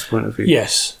character's point of view.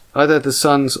 Yes. Either the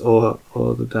sons or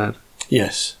the dad.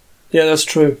 Yes. Yeah, that's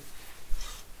true.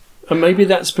 And maybe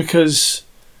that's because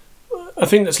I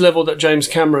think that's levelled at James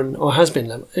Cameron, or has been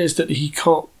levelled, is that he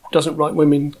doesn't write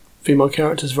women female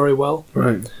characters very well.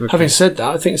 Right. Okay. Having said that,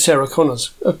 I think Sarah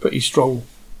Connor's a pretty strong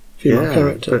female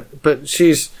character. But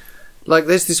she's like,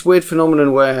 there's this weird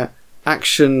phenomenon where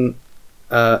action,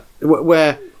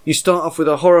 where you start off with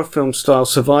a horror film style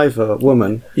survivor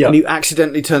woman, and you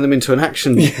accidentally turn them into an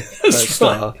action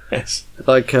star. Right. Yes.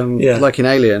 Like in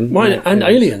Alien. And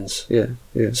Aliens. Yeah,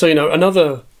 yeah. So,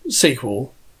 another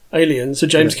sequel, Aliens, a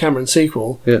James Cameron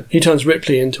sequel, he turns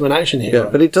Ripley into an action hero. Yeah,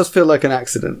 but it does feel like an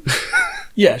accident.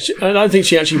 Yeah, I don't think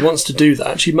she actually wants to do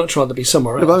that. She'd much rather be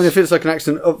somewhere else. But I mean, if it's like an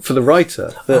accident for the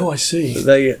writer. I see.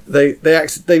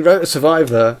 They wrote a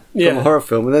survivor from a horror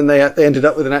film, and then they ended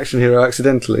up with an action hero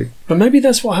accidentally. But maybe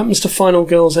that's what happens to Final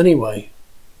Girls anyway.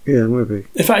 Yeah, maybe.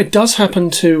 In fact, it does happen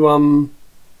to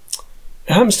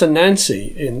it happens to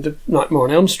Nancy in the Nightmare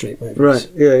on Elm Street movies. Right.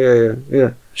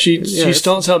 Yeah. She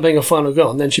starts out being a final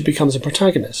girl, and then she becomes a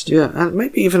protagonist. Yeah, and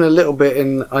maybe even a little bit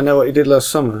in I Know What You Did Last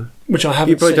Summer, which I haven't seen.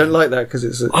 You probably don't like that because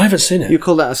it's I haven't seen it. You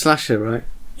call that a slasher, right?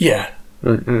 Yeah.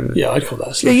 Right. Yeah, I'd call that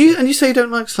a slasher. Yeah, and you say you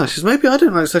don't like slashers. Maybe I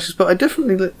don't like slashers, but I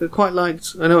definitely quite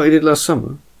liked I Know What You Did Last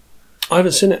Summer. I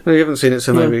haven't seen it. No, you haven't seen it,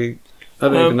 so maybe I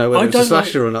don't even know whether it's a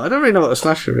slasher or not. I don't really know what a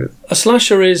slasher is. A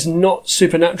slasher is not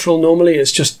supernatural normally,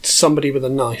 it's just somebody with a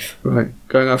knife. Right,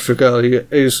 going after a girl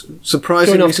who's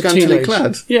surprisingly scantily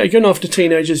clad. Yeah, going after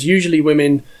teenagers, usually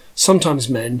women, sometimes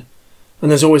men, and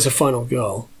there's always a final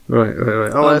girl. Right.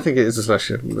 Oh, I think it is a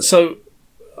slasher. So,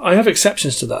 I have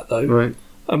exceptions to that, though. Right.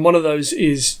 And one of those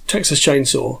is Texas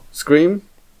Chainsaw. Scream?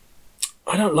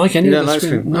 I don't like any of the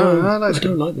Scream. No, I like I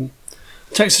don't like them.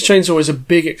 Texas Chainsaw is a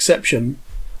big exception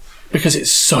because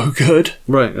it's so good.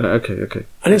 Right, okay.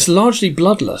 And it's largely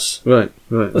bloodless. Right.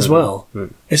 As well. Right.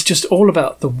 It's just all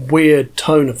about the weird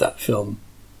tone of that film.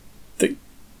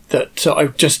 That I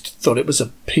just thought it was a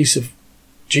piece of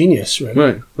genius,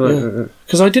 really. Right.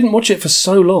 Because I didn't watch it for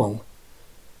so long.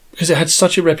 Because it had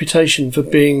such a reputation for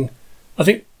being, I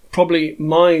think, probably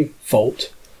my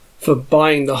fault for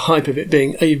buying the hype of it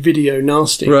being a video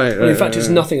nasty. Right. In fact, it's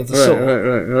nothing of the sort.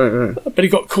 Right. But it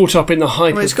got caught up in the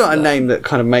hype. It's got a name that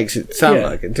kind of makes it sound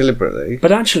like it deliberately.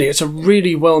 But actually, it's a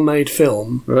really well-made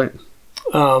film. Right.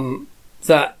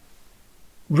 That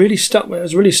really stuck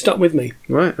with me.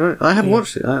 Right. I haven't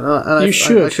watched it. You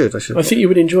should. I should. I think you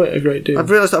would enjoy it a great deal. I've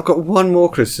realised that I've got one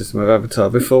more criticism of Avatar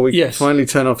before we finally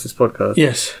turn off this podcast.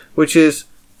 Yes. Which is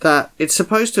that it's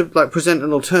supposed to present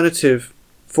an alternative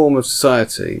form of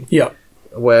society. Yeah.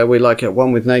 Where we at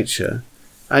one with nature,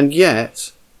 and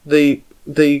yet the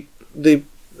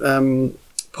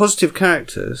positive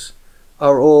characters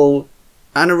are all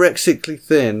anorexically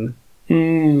thin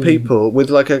people with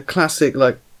a classic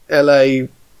LA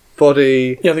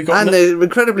body, they're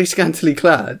incredibly scantily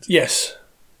clad. Yes.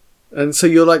 And so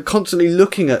you're constantly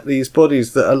looking at these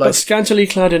bodies that are but scantily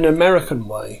clad in an American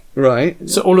way. Right.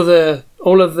 So all of their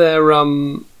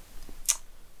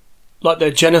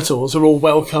their genitals are all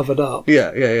well covered up.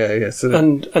 Yeah. So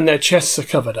and their chests are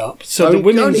covered up. So the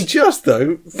women only just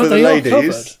though for the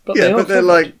ladies. But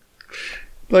they're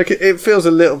it feels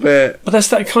a little bit. But that's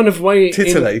that kind of way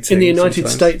titillating in the United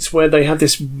States where they have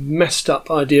this messed up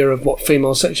idea of what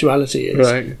female sexuality is,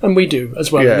 right? And we do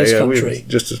as well in this country,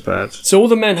 just as bad. So all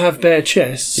the men have bare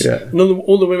chests, and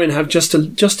all the women have just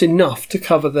enough to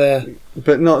cover their,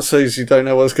 but not so you don't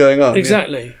know what's going on.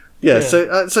 Exactly. Yeah.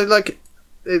 So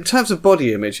in terms of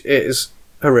body image, it is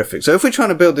horrific. So if we're trying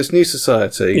to build this new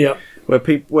society,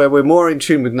 where we're more in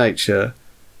tune with nature.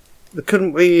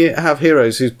 Couldn't we have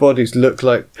heroes whose bodies look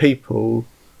like people?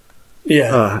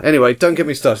 Yeah. Anyway, don't get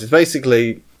me started.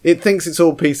 Basically, it thinks it's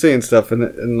all PC and stuff, and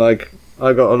I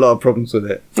got a lot of problems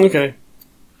with it. Okay.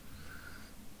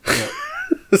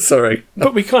 Sorry.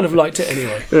 But we kind of liked it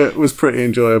anyway. It was pretty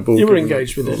enjoyable. You were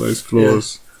engaged with it. All those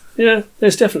flaws. Yeah,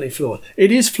 it's definitely flawed.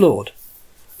 It is flawed.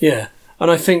 Yeah.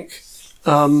 And I think...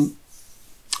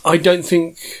 I don't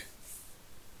think...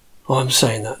 Oh, I'm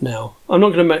saying that now. I'm not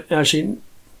going to make... Actually...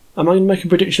 Am I going to make a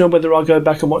prediction on whether I'll go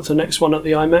back and watch the next one at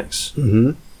the IMAX?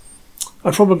 Mm-hmm.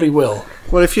 I probably will.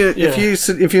 Well, if you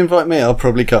invite me, I'll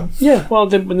probably come. Yeah, well,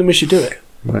 then we should do it.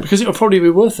 Right. Because it'll probably be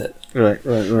worth it. Right.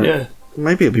 Yeah.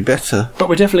 Maybe it'll be better. But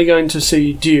we're definitely going to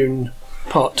see Dune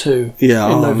Part 2 in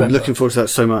November. I'm looking forward to that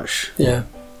so much. Yeah.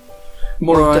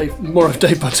 More of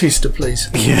Dave Bautista, please.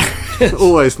 Yeah.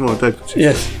 Always more Dave Bautista.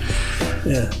 Yes.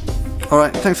 Yeah. All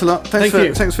right, thanks a lot. Thanks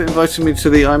for inviting me to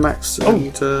the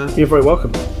IMAX. You're very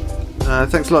welcome.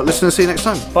 Thanks a lot, listeners. See you next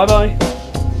time. Bye-bye.